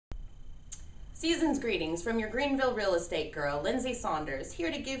Season's greetings from your Greenville real estate girl, Lindsay Saunders,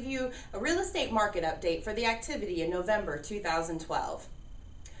 here to give you a real estate market update for the activity in November 2012.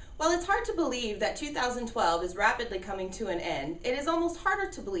 While it's hard to believe that 2012 is rapidly coming to an end, it is almost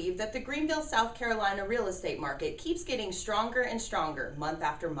harder to believe that the Greenville, South Carolina real estate market keeps getting stronger and stronger month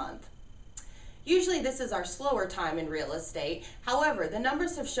after month. Usually this is our slower time in real estate, however, the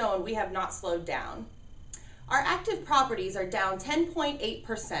numbers have shown we have not slowed down. Our active properties are down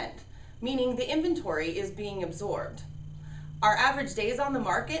 10.8%. Meaning the inventory is being absorbed. Our average days on the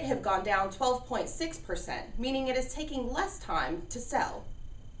market have gone down 12.6%, meaning it is taking less time to sell.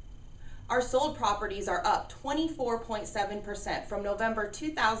 Our sold properties are up 24.7% from November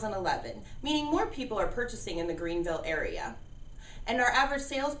 2011, meaning more people are purchasing in the Greenville area. And our average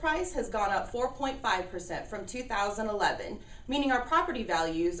sales price has gone up 4.5% from 2011, meaning our property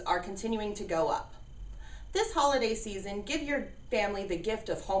values are continuing to go up. This holiday season, give your family the gift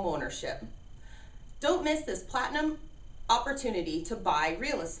of home ownership. Don't miss this platinum opportunity to buy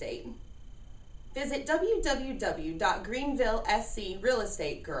real estate. Visit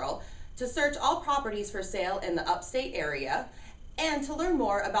www.greenvillescrealestategirl to search all properties for sale in the upstate area and to learn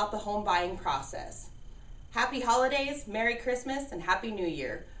more about the home buying process. Happy holidays, Merry Christmas, and Happy New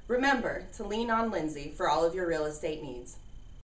Year. Remember to lean on Lindsay for all of your real estate needs.